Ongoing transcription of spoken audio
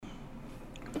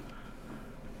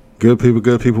Good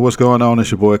people, what's going on?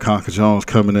 It's your boy Conker Jones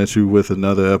coming at you with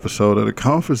another episode of The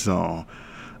Comfort Zone.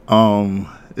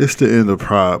 It's the end of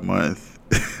Pride Month.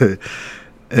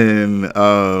 and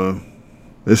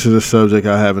this is a subject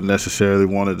I haven't necessarily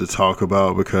wanted to talk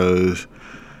about because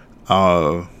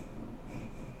I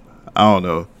don't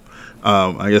know.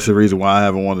 I guess the reason why I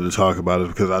haven't wanted to talk about it is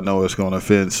because I know it's going to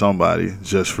offend somebody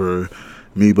just for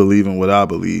me believing what I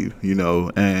believe,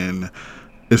 and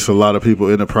it's a lot of people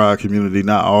in the Pride community,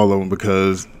 not all of them,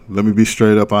 because let me be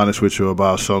straight up honest with you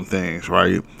about some things,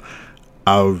 right?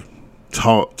 I've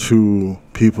talked to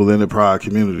people in the Pride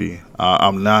community.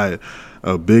 I'm not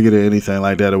a bigot or anything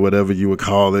like that or whatever you would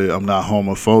call it. I'm not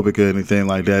homophobic or anything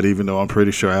like that, even though I'm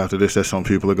pretty sure after this that some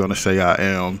people are going to say I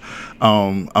am.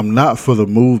 I'm not for the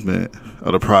movement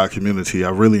of the Pride community. I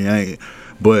really ain't.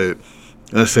 But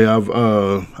let's say I've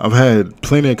had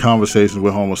plenty of conversations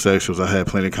with homosexuals. I had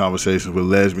plenty of conversations with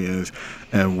lesbians,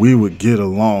 and we would get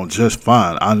along just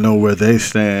fine. I know where they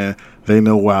stand. They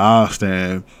know where I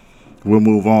stand. We'll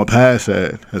move on past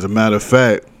that. As a matter of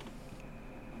fact,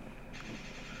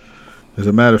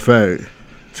 to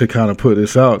kind of put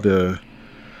this out there,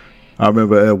 I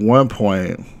remember at one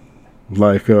point,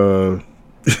 I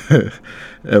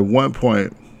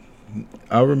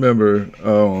remember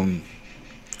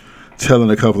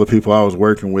telling a couple of people I was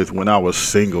working with when I was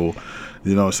single.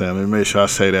 You know what I'm saying? Let me make sure I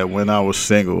say that, when I was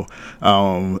single.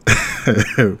 But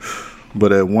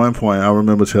at one point, I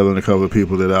remember telling a couple of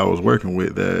people that I was working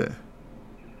with that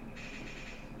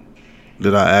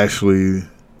I actually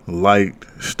liked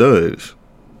studs.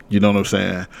 You know what I'm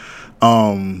saying?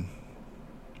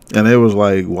 And it was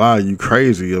like, "Wow, you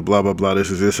crazy?" or blah blah blah. This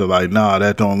is this, or like, "Nah,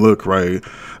 that don't look right.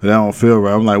 That don't feel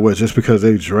right." I'm like, "What? Just because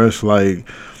they dress like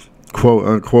quote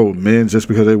unquote men, just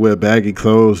because they wear baggy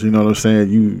clothes, you know what I'm saying,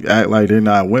 you act like they're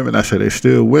not women?" I said, "They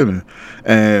still women."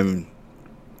 And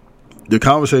the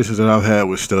conversations that I've had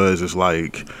with studs is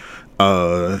like,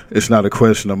 it's not a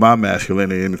question of my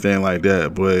masculinity or anything like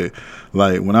that, but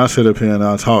like when I sit up here and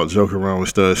I joke around with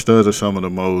studs are some of the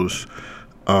most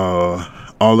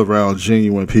all around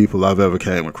genuine people I've ever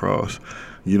came across.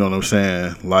 You know what I'm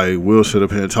saying? Like, we'll sit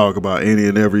up here and talk about any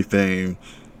and everything.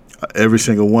 Every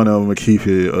single one of them will keep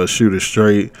it shoot it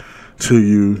straight to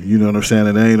you. You know what I'm saying?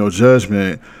 And there ain't no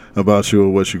judgment about you or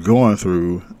what you're going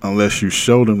through unless you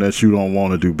show them that you don't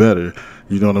want to do better.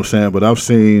 You know what I'm saying? But I've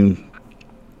seen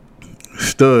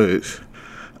studs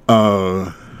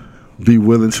be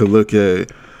willing to look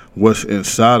at what's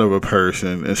inside of a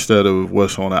person instead of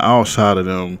what's on the outside of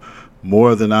them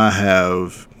more than I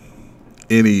have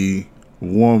any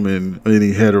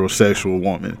heterosexual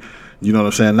woman. You know what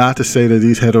I'm saying? Not to say that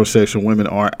these heterosexual women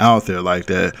aren't out there like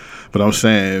that, but I'm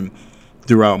saying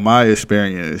throughout my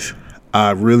experience, I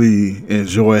really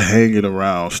enjoy hanging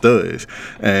around studs,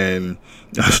 and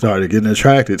I started getting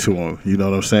attracted to them. You know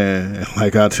what I'm saying? And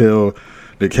like I tell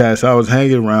the cats I was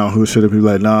hanging around who should have been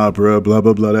like, "Nah, bruh, blah,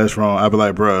 blah, blah, that's wrong." I'd be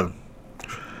like, "Bruh,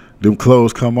 them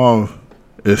clothes come off,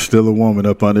 there's still a woman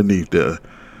up underneath there."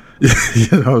 You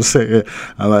know what I'm saying?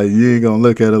 I like, you ain't gonna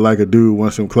look at it like a dude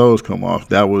once some clothes come off.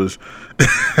 That was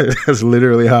that's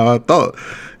literally how I thought.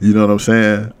 You know what I'm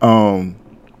saying?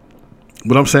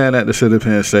 But I'm saying that to sit up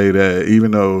here and say that even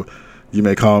though you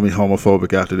may call me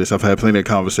homophobic after this, I've had plenty of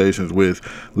conversations with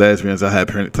lesbians. I had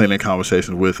plenty of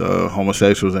conversations with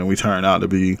homosexuals, and we turned out to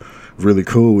be really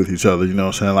cool with each other. You know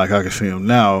what I'm saying? Like, I can see them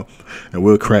now, and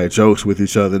we'll crack jokes with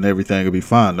each other, and everything will be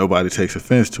fine. Nobody takes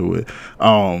offense to it.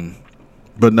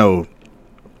 But no,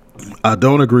 I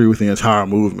don't agree with the entire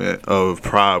movement of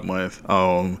Pride Month.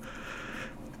 And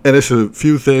it's a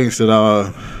few things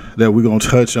that we're going to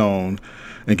touch on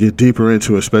and get deeper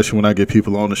into, especially when I get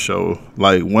people on the show.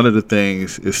 Like, one of the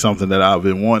things is something that I've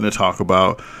been wanting to talk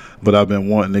about, but I've been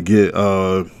wanting to get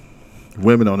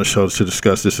women on the show to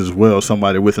discuss this as well.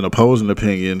 Somebody with an opposing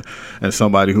opinion and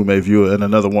somebody who may view it, and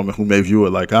another woman who may view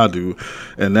it like I do.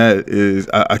 And that is,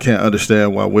 I can't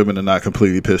understand why women are not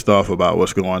completely pissed off about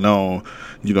what's going on.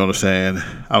 You know what I'm saying?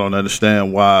 I don't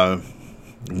understand why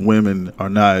women are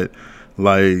not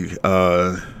like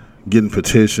getting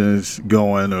petitions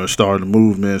going or starting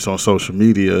movements on social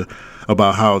media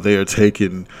about how they are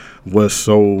taking what's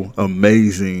so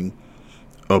amazing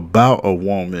about a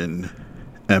woman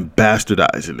and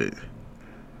bastardizing it.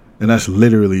 And that's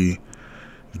literally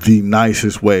the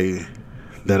nicest way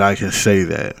that I can say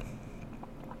that.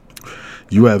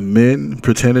 You have men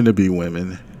pretending to be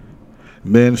women,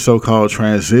 men so-called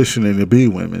transitioning to be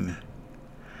women,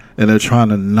 and they're trying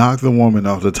to knock the woman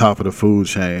off the top of the food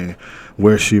chain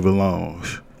where she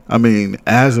belongs. I mean,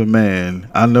 as a man,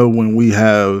 I know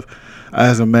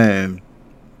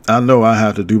I know I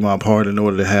have to do my part in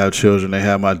order to have children. They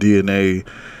have my DNA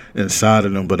inside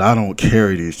of them, but I don't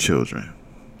carry these children.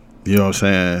 You know what I'm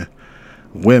saying?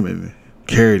 Women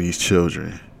carry these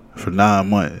children for 9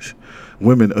 months.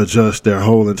 Women adjust their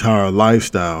whole entire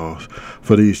lifestyles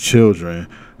for these children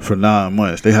for 9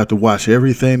 months. They have to watch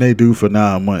everything they do for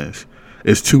 9 months.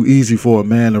 It's too easy for a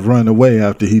man to run away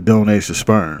after he donates a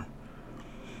sperm.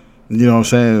 You know what I'm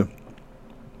saying?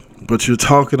 But you're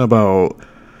talking about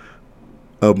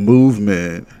a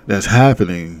movement that's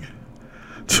happening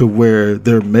to where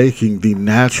they're making the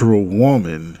natural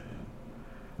woman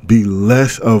be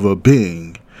less of a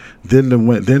being than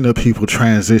the people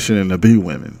transitioning to be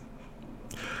women.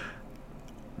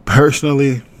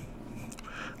 Personally,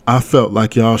 I felt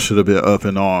like y'all should have been up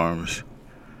in arms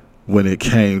when it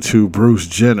came to Bruce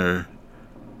Jenner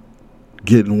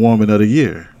getting Woman of the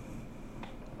Year.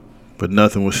 But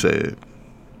nothing was said.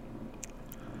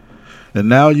 And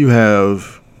now you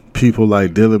have people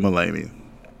like Dylan Mulvaney,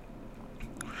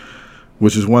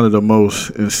 which is one of the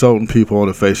most insulting people on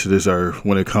the face of this earth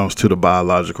when it comes to the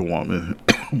biological woman.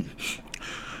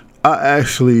 I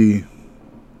actually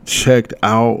checked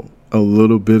out a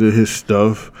little bit of his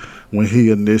stuff when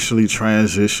he initially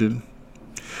transitioned,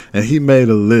 and he made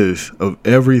a list of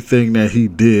everything that he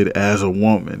did as a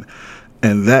woman,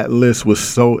 and that list was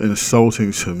so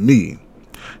insulting to me.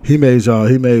 He made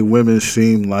women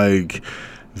seem like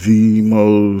the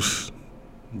most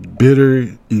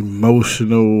bitter,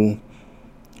 emotional,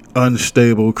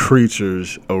 unstable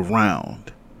creatures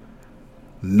around.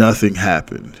 Nothing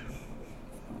happened.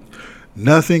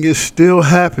 Nothing is still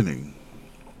happening.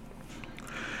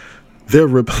 They're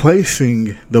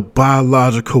replacing the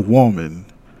biological woman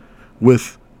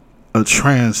with a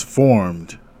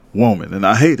transformed woman. And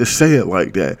I hate to say it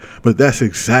like that, but that's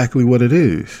exactly what it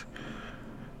is.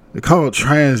 It's called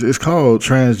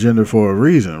transgender for a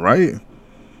reason, right?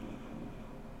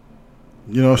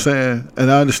 You know what I'm saying? And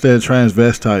I understand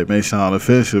transvestite may sound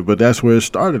offensive, but that's where it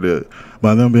started at,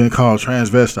 by them being called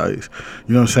transvestites.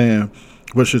 You know what I'm saying?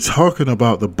 But you're talking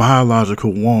about the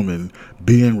biological woman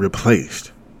being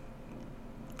replaced.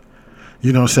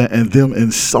 You know what I'm saying? And them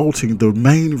insulting the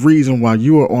main reason why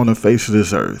you are on the face of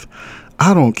this earth.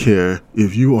 I don't care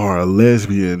if you are a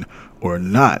lesbian or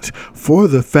not, for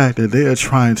the fact that they are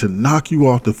trying to knock you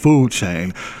off the food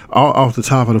chain, off the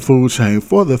top of the food chain,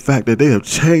 for the fact that they have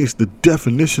changed the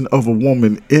definition of a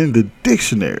woman in the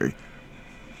dictionary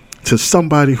to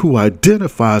somebody who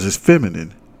identifies as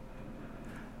feminine.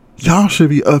 Y'all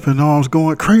should be up in arms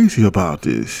going crazy about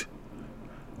this,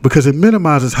 because it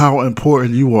minimizes how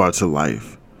important you are to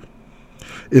life.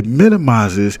 It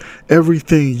minimizes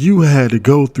everything you had to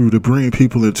go through to bring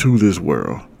people into this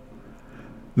world.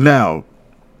 Now,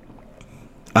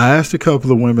 I asked a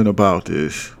couple of women about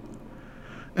this,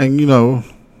 and you know,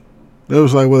 it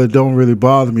was like, well, it don't really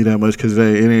bother me that much because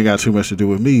it ain't got too much to do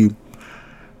with me.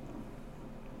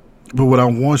 But what I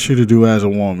want you to do as a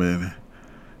woman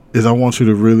is I want you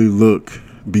to really look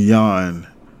beyond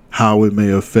how it may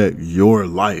affect your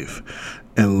life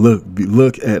and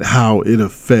look at how it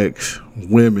affects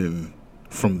women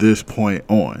from this point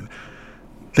on.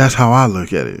 That's how I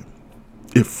look at it.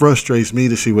 It frustrates me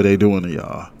to see what they doing to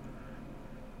y'all.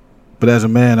 But as a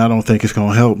man, I don't think it's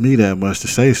going to help me that much to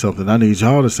say something. I need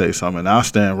y'all to say something. I'll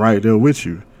stand right there with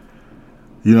you.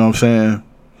 You know what I'm saying?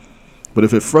 But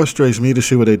if it frustrates me to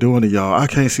see what they doing to y'all, I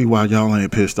can't see why y'all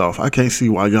ain't pissed off. I can't see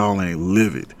why y'all ain't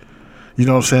livid. You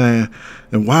know what I'm saying?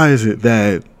 And why is it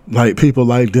that like people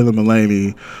like Dylan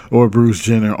Mulvaney or Bruce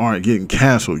Jenner aren't getting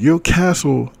canceled? You'll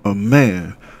cancel a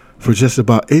man for just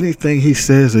about anything he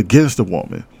says against a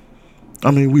woman. I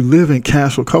mean, we live in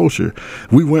cancel culture.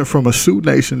 We went from a suit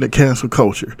nation to cancel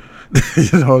culture.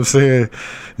 You know what I'm saying?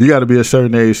 You got to be a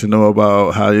certain age to know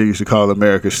about how they used to call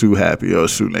America Sue Happy or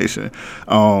Sue Nation.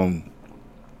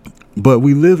 But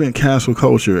we live in cancel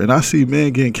culture, and I see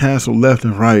men getting canceled left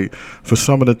and right for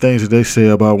some of the things that they say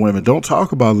about women. Don't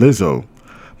talk about Lizzo,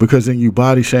 because then you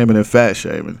body shaming and fat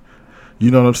shaming. You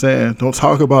know what I'm saying? Don't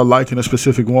talk about liking a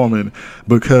specific woman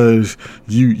because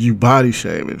you body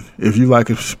shaming. If you like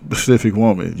a specific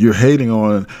woman, you're hating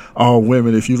on all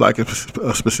women if you like a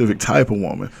specific type of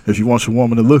woman. If you want your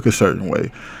woman to look a certain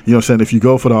way. You know what I'm saying? If you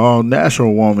go for the all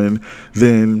natural woman,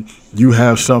 then you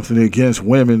have something against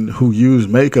women who use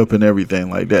makeup and everything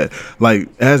like that. Like,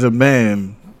 as a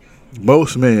man,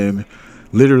 most men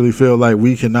literally feel like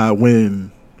we cannot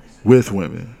win with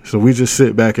women. So we just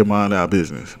sit back and mind our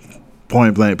business.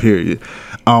 Point blank, period.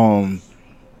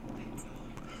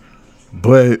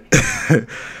 But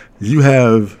you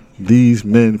have these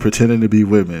men pretending to be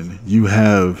women. You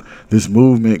have this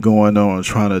movement going on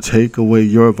trying to take away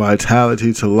your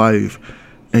vitality to life,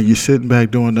 and you're sitting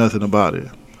back doing nothing about it.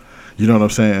 You know what I'm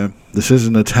saying? This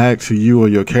isn't an attack to you or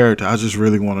your character. I just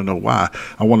really want to know why.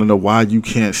 I want to know why you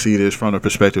can't see this from the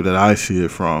perspective that I see it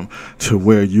from, to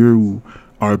where you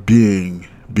are being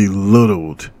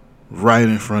belittled right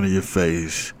in front of your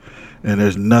face, and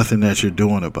there's nothing that you're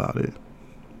doing about it.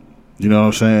 You know what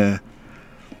I'm saying?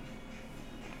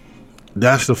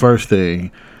 That's the first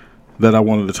thing that I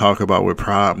wanted to talk about with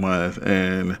Pride Month.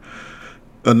 And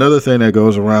another thing that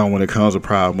goes around when it comes to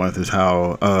Pride Month is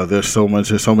how there's so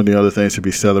many other things to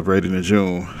be celebrated in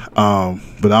June.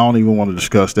 But I don't even want to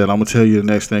discuss that. I'm gonna tell you the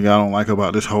next thing I don't like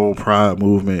about this whole Pride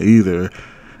movement either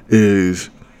is,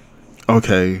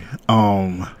 okay,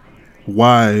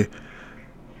 why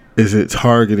is it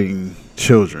targeting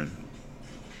children?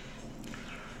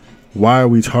 Why are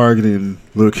we targeting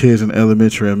little kids in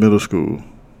elementary and middle school?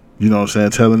 You know what I'm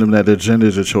saying? Telling them that their gender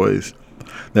is a choice,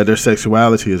 that their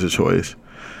sexuality is a choice.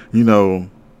 You know,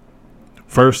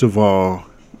 first of all,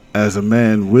 as a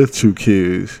man with 2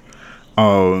 kids,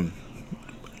 I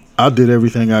did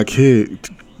everything I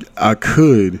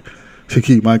could to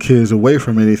keep my kids away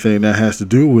from anything that has to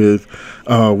do with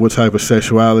what type of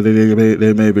sexuality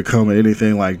they may become or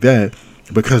anything like that,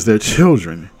 because they're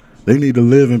children. They need to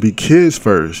live and be kids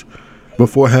first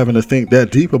before having to think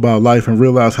that deep about life and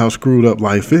realize how screwed up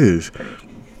life is.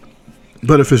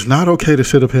 But if it's not okay to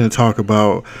sit up here and talk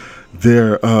about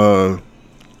their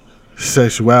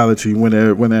sexuality when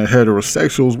they're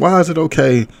heterosexuals, why is it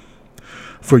okay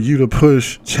for you to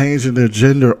push changing their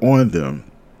gender on them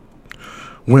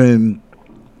when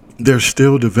they're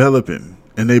still developing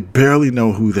and they barely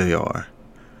know who they are?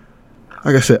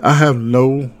 Like I said, I have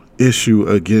no issue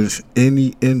against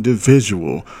any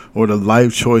individual or the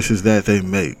life choices that they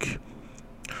make,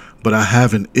 but I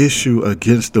have an issue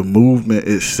against the movement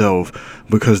itself,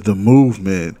 because the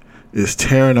movement is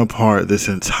tearing apart this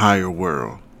entire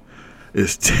world.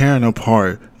 It's tearing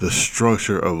apart the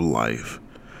structure of life.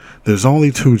 There's only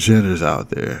 2 genders out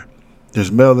there.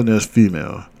 There's male and there's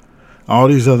female. All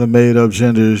these other made up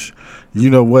genders, you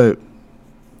know what?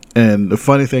 And the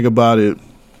funny thing about it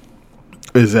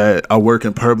is that I work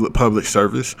in public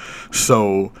service,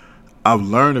 so I've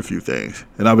learned a few things,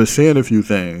 and I've been seeing a few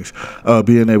things,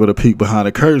 being able to peek behind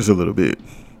the curtains a little bit.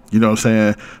 You know what I'm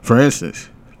saying? For instance,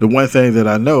 the one thing that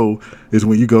I know is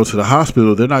when you go to the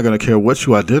hospital, they're not going to care what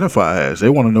you identify as. They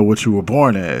want to know what you were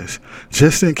born as,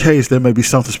 just in case there may be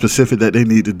something specific that they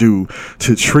need to do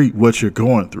to treat what you're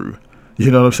going through.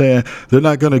 You know what I'm saying? They're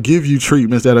not going to give you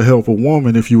treatments that'll help a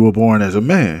woman if you were born as a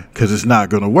man, because it's not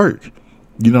going to work.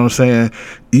 You know what I'm saying?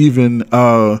 Even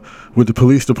with the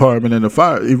police department and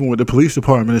even with the police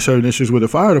department and certain issues with the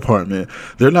fire department,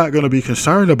 they're not going to be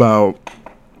concerned about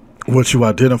what you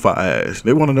identify as.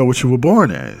 They want to know what you were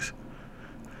born as.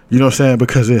 You know what I'm saying?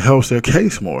 Because it helps their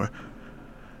case more.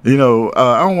 You know,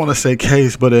 I don't want to say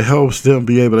case, but it helps them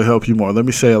be able to help you more. Let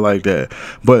me say it like that.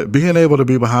 But being able to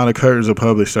be behind the curtains of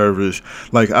public service,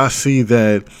 like, I see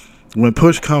that when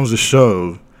push comes to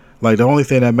shove, like, the only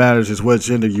thing that matters is what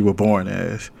gender you were born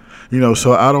as. You know,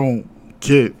 so I don't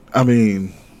get, I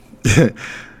mean,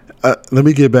 let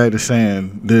me get back to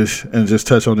saying this and just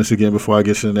touch on this again before I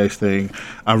get to the next thing.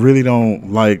 I really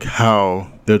don't like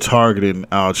how they're targeting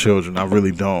our children. I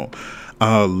really don't.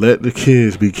 Let the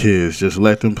kids be kids. Just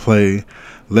let them play.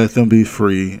 Let them be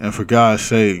free. And for God's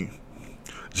sake,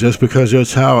 just because your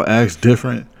child acts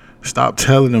different, stop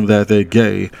telling them that they're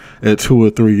gay at 2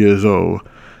 or 3 years old.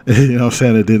 You know what I'm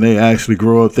saying? And then they actually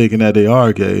grow up thinking that they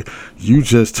are gay. You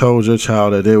just told your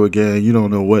child that they were gay, and you don't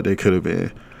know what they could have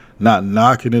been. Not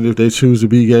knocking it if they choose to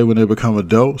be gay when they become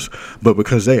adults, but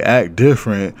because they act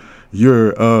different,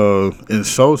 you're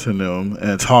insulting them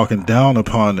and talking down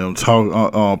upon them,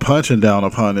 punching down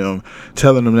upon them,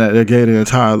 telling them that they're gay their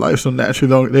entire life. So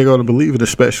naturally, they're going to believe it,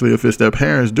 especially if it's their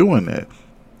parents doing that.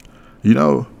 You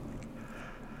know?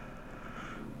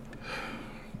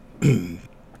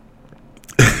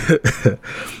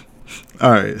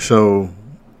 All right, so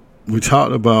we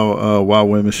talked about why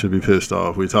women should be pissed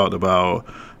off. We talked about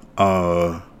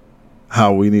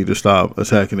how we need to stop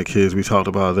attacking the kids. We talked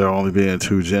about there only being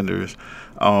 2 genders.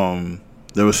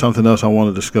 There was something else I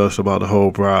want to discuss about the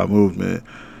whole Pride movement,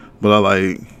 but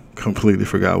I completely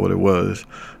forgot what it was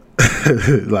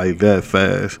like that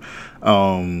fast.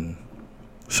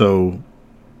 So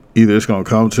either it's gonna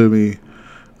come to me,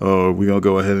 or we're gonna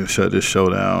go ahead and shut this show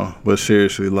down. But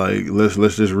seriously, let's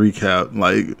just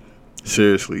recap.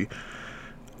 Seriously,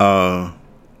 as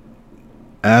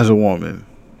a woman,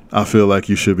 I feel like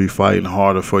you should be fighting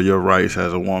harder for your rights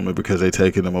as a woman, because they're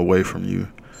taking them away from you.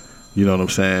 You know what I'm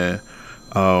saying?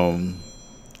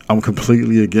 I'm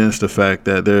completely against the fact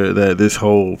that this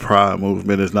whole Pride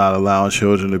movement is not allowing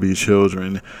children to be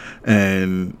children,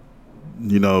 and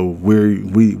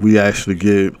we actually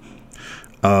get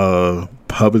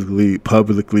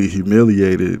publicly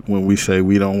humiliated when we say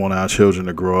we don't want our children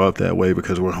to grow up that way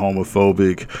because we're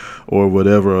homophobic or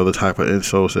whatever other type of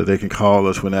insults that they can call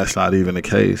us, when that's not even the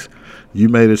case. You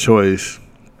made a choice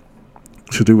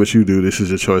to do what you do. This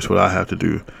is a choice what I have to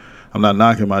do. I'm not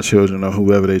knocking my children or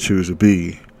whoever they choose to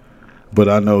be, but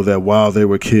I know that while they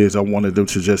were kids, I wanted them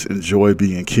to just enjoy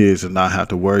being kids and not have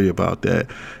to worry about that.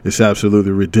 It's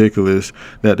absolutely ridiculous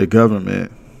that the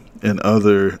government and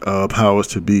other powers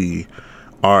to be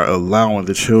are allowing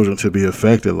the children to be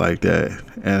affected like that.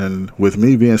 And with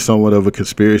me being somewhat of a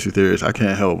conspiracy theorist, I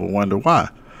can't help but wonder why.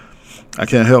 I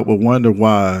can't help but wonder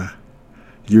why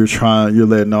you're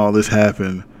letting all this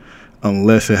happen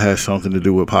unless it has something to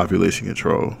do with population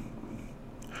control.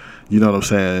 You know what I'm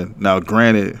saying? Now,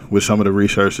 granted, with some of the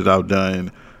research that I've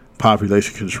done,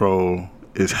 population control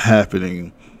is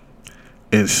happening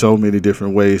in so many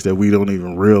different ways that we don't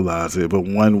even realize it. But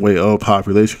one way of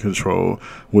population control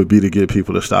would be to get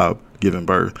people to stop giving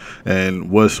birth. And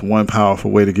what's one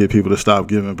powerful way to get people to stop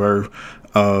giving birth?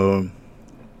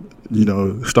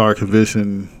 Start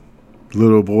convincing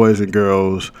little boys and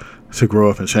girls to grow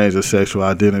up and change their sexual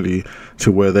identity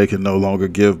to where they can no longer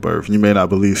give birth. You may not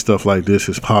believe stuff like this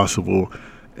is possible,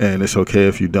 and it's okay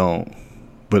if you don't,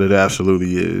 but it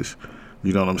absolutely is.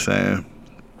 You know what I'm saying?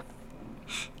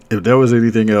 If there was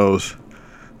anything else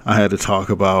I had to talk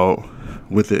about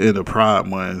with the end of Pride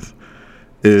Month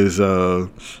is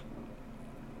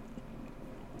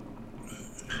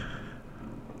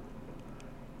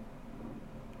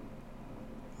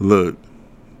look,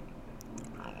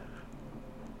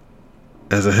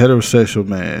 as a heterosexual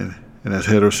man and as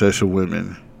heterosexual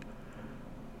women,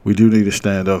 we do need to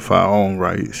stand up for our own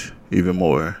rights even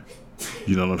more.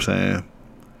 You know what I'm saying?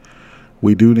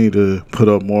 We do need to put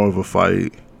up more of a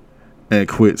fight and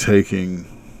quit taking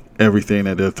everything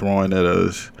that they're throwing at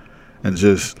us and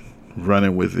just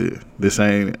running with it. This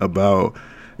ain't about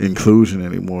inclusion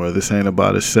anymore. This ain't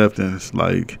about acceptance.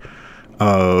 Again,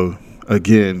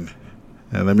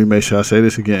 and let me make sure I say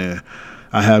this again,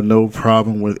 I have no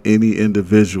problem with any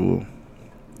individual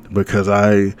because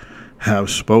I have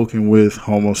spoken with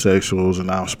homosexuals and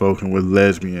I've spoken with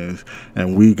lesbians,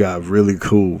 and we got really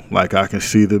cool. Like, I can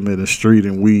see them in the street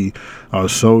and we are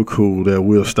so cool that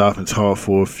we'll stop and talk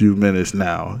for a few minutes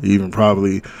now. Even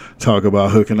probably talk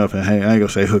about hooking up and hang. I ain't gonna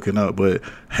say hooking up, but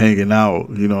hanging out.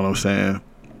 You know what I'm saying?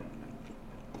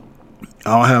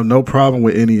 I don't have no problem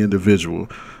with any individual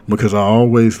because I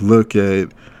always look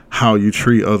at how you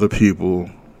treat other people,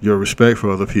 your respect for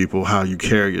other people, how you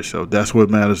carry yourself. That's what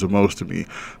matters the most to me.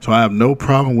 So I have no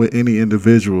problem with any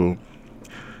individual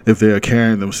if they are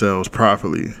carrying themselves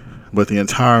properly. But the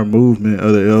entire movement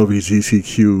of the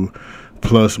LGBTQ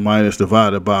plus minus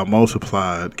divided by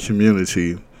multiplied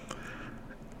community,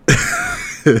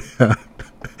 I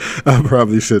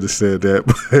probably should have said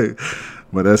that,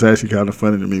 but that's actually kind of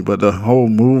funny to me. But the whole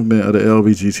movement of the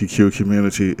LGBTQ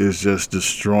community is just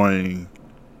destroying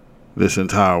this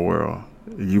entire world.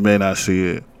 You may not see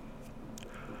it.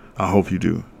 I hope you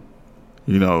do.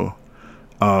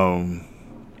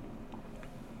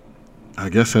 I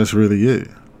guess that's really it.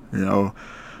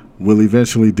 We'll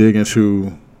eventually dig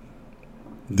into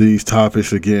these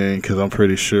topics again because I'm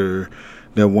pretty sure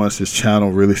that once this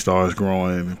channel really starts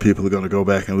growing, people are going to go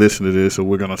back and listen to this, and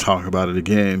we're going to talk about it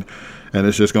again. And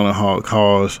it's just going to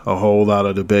cause a whole lot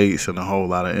of debates and a whole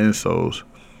lot of insults.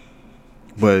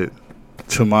 But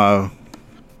to my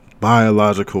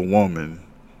biological woman,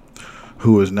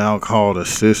 who is now called a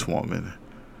cis woman,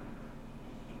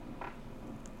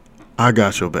 I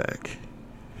got your back.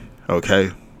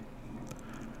 Okay?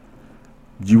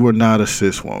 You are not a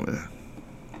cis woman.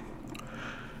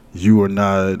 You are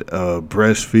not a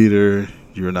breastfeeder.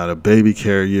 You are not a baby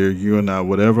carrier. You are not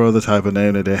whatever other type of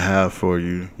name that they have for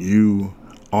you. You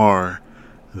are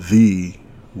the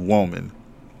woman.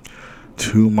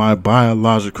 To my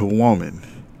biological woman,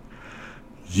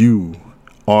 you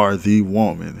are the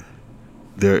woman.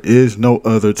 There is no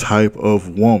other type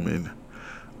of woman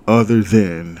other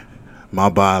than my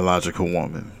biological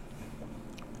woman.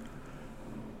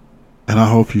 And I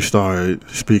hope you start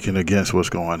speaking against what's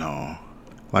going on.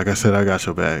 Like I said, I got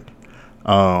your back.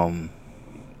 Other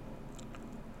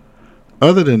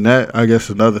than that, I guess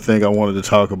another thing I wanted to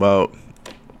talk about,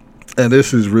 and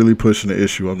this is really pushing the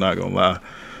issue, I'm not going to lie.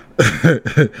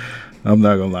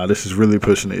 This is really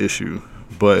pushing the issue.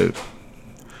 But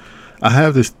I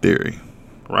have this theory,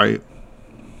 right?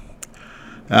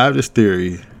 I have this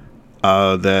theory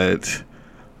that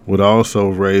would also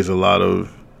raise a lot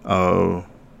of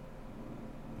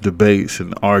debates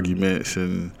and arguments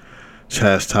and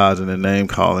chastising and name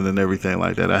calling and everything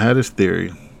like that. I had this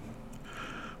theory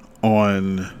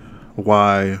on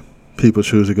why people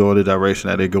choose to go in the direction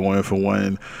that they go in. For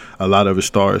one, a lot of it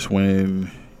starts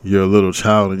when you're a little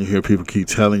child and you hear people keep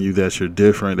telling you that you're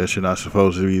different, that you're not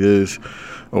supposed to be this,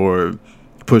 or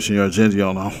pushing your agenda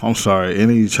on. I'm sorry,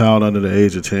 any child under the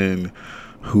age of 10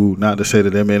 who, not to say that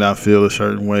they may not feel a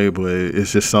certain way, but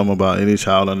it's just something about any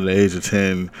child under the age of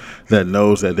 10 that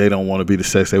knows that they don't want to be the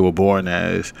sex they were born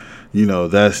as.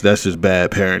 That's just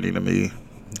bad parenting to me.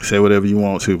 Say whatever you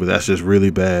want to, but that's just really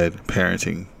bad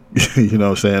parenting. You know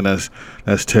what I'm saying?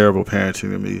 That's terrible parenting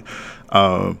to me.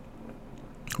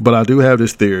 But I do have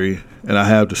this theory, and I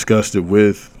have discussed it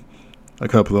with a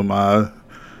couple of my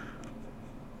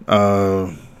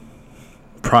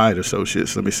Pride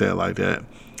associates. Let me say it like that.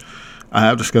 I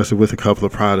have discussed it with a couple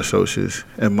of Pride associates,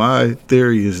 and my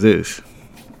theory is this.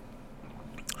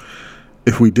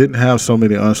 If we didn't have so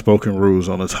many unspoken rules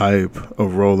on the type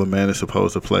of role a man is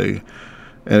supposed to play,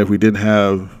 and if we didn't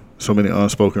have so many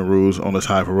unspoken rules on the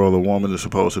type of role a woman is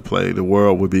supposed to play, the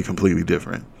world would be completely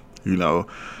different,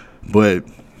 But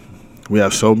we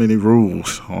have so many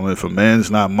rules on if a man's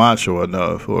not macho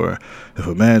enough, or if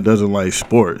a man doesn't like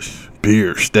sports,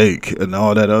 beer, steak, and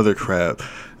all that other crap,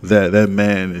 that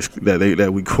man is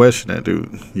that we question that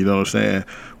dude. You know what I'm saying?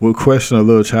 We'll question a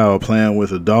little child playing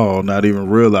with a doll, not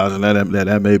even realizing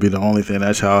that may be the only thing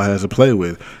that child has to play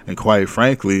with. And quite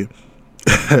frankly,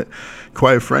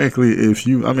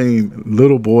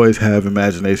 little boys have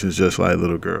imaginations just like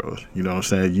little girls. You know what I'm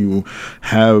saying? You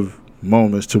have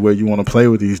moments to where you want to play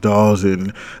with these dolls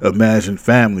and imagine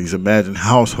families, imagine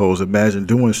households, imagine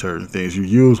doing certain things. You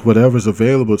use whatever's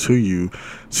available to you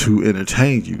to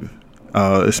entertain you.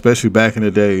 Especially back in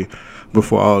the day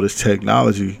before all this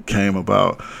technology came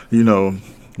about.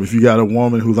 If you got a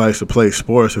woman who likes to play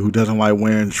sports or who doesn't like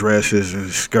wearing dresses and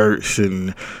skirts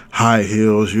and high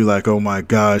heels, you're like, oh my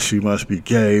God, she must be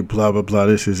gay, blah, blah, blah,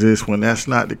 this is this, when that's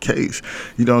not the case.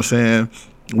 You know what I'm saying?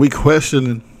 We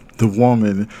question the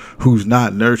woman who's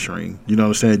not nurturing. You know what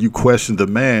I'm saying? You question the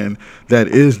man that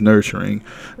is nurturing,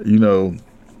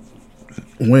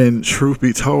 when truth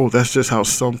be told, that's just how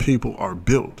some people are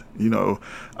built.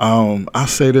 I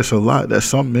say this a lot, that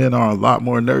some men are a lot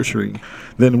more nurturing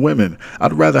than women.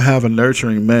 I'd rather have a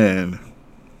nurturing man.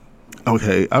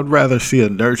 Okay, I'd rather see a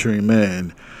nurturing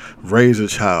man raise a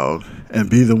child and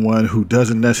be the one who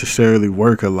doesn't necessarily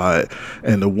work a lot,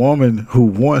 and the woman who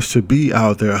wants to be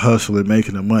out there hustling,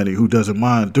 making the money, who doesn't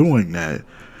mind doing that.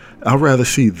 I'd rather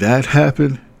see that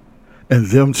happen, and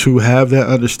them to have that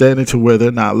understanding to where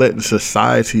they're not letting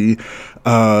society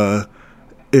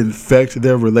infect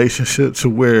their relationship, to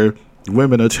where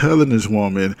women are telling this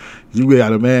woman, you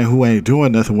got a man who ain't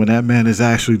doing nothing, when that man is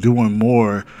actually doing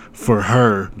more for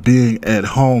her being at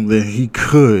home than he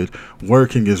could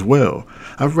working as well.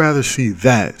 I'd rather see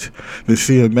that than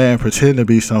see a man pretend to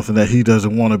be something that he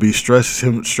doesn't want to be,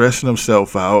 stressing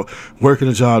himself out, working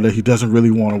a job that he doesn't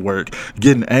really want to work,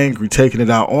 getting angry, taking it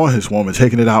out on his woman,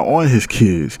 taking it out on his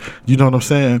kids. You know what I'm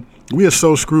saying? We are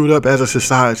so screwed up as a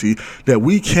society that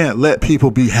we can't let people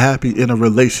be happy in a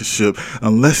relationship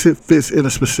unless it fits in a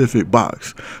specific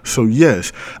box. So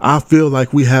yes, I feel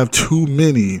like we have too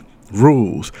many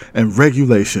rules and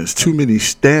regulations, too many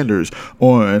standards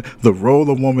on the role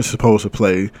a woman's supposed to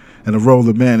play and the role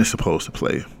a man is supposed to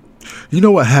play. You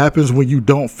know what happens when you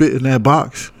don't fit in that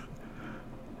box?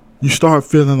 You start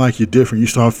feeling like you're different. You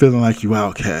start feeling like you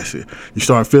outcasted. You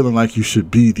start feeling like you should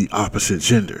be the opposite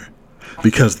gender,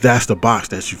 because that's the box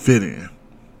that you fit in.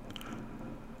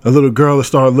 A little girl will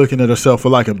start looking at herself for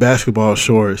liking basketball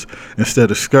shorts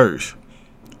instead of skirts.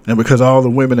 And because all the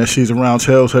women that she's around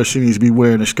tells her she needs to be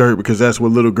wearing a skirt because that's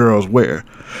what little girls wear.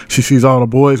 She sees all the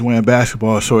boys wearing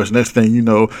basketball shorts. Next thing you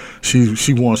know,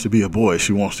 she wants to be a boy.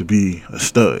 She wants to be a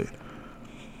stud.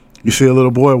 You see a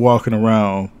little boy walking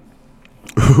around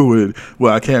who would,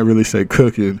 well, I can't really say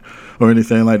cooking or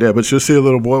anything like that, but you'll see a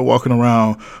little boy walking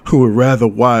around who would rather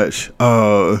watch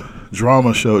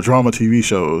drama TV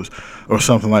shows or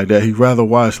something like that. He'd rather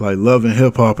watch like Love and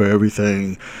Hip Hop or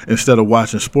everything instead of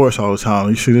watching sports all the time.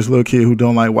 You see this little kid who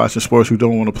don't like watching sports, who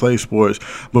don't want to play sports,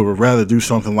 but would rather do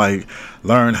something like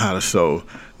learn how to sew,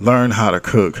 learn how to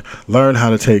cook, learn how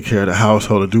to take care of the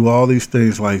household, to do all these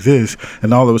things like this.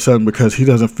 And all of a sudden, because he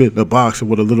doesn't fit in the box of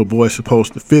what a little boy is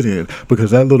supposed to fit in,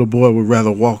 because that little boy would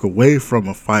rather walk away from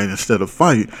a fight instead of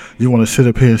fight, you want to sit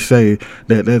up here and say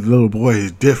that that little boy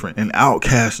is different and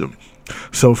outcast him.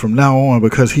 So from now on,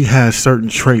 because he has certain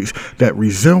traits that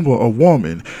resemble a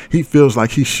woman, he feels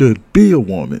like he should be a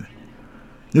woman.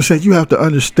 You're saying you have to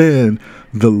understand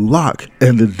the lock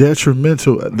and the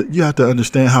detrimental. You have to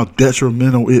understand how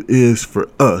detrimental it is for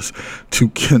us to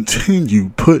continue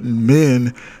putting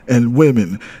men and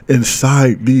women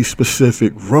inside these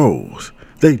specific roles.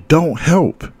 They don't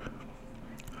help.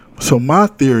 So my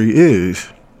theory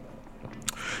is,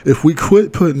 if we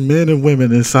quit putting men and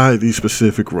women inside these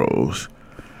specific roles,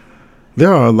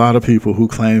 there are a lot of people who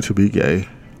claim to be gay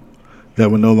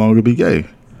that will no longer be gay.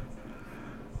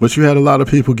 But you had a lot of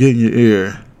people get in your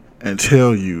ear and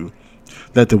tell you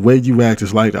that the way you act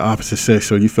is like the opposite sex,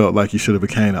 so you felt like you should have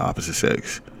became the opposite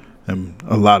sex. And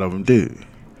a lot of them did.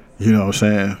 You know what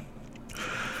I'm saying?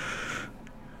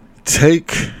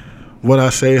 Take what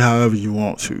I say however you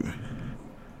want to.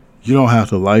 You don't have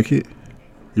to like it.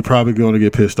 You're probably going to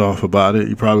get pissed off about it.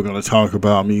 You're probably going to talk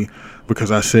about me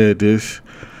because I said this.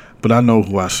 But I know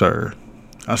who I serve.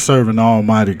 I serve an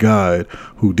almighty God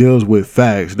who deals with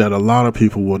facts that a lot of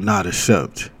people will not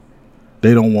accept.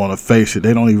 They don't want to face it.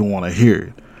 They don't even want to hear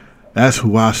it. That's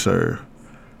who I serve.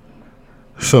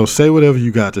 So say whatever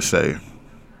you got to say.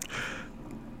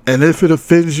 And if it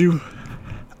offends you,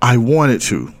 I want it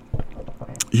to.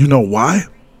 You know why?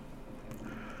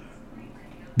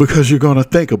 Because you're going to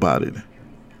think about it.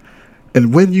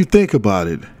 And when you think about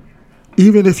it,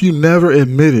 even if you never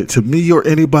admit it to me or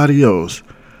anybody else,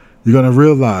 you're going to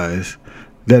realize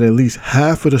that at least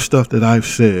half of the stuff that I've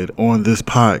said on this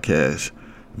podcast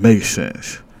makes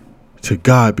sense. To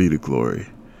God be the glory.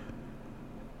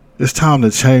 It's time to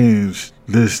change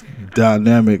this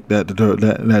dynamic that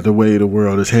the way the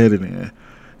world is headed in.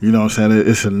 You know what I'm saying?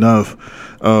 It's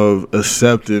enough of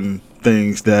accepting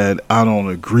things that I don't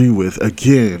agree with.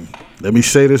 Again, let me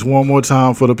say this one more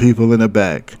time for the people in the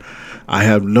back. I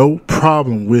have no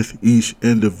problem with each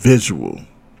individual.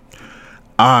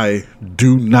 I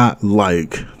do not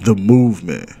like the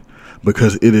movement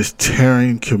because it is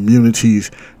tearing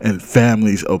communities and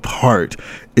families apart.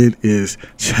 It is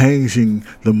changing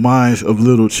the minds of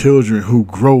little children who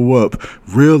grow up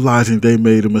realizing they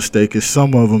made a mistake, and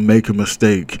some of them make a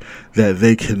mistake that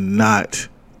they cannot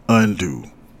undo.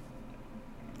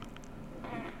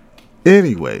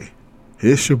 Anyway,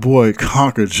 it's your boy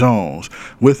Conquer Jones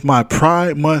with my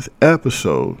Pride Month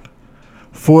episode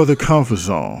for the Comfort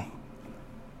Zone,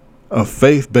 a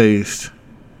faith-based,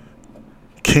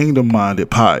 kingdom-minded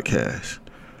podcast.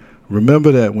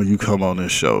 Remember that when you come on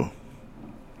this show.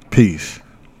 Peace.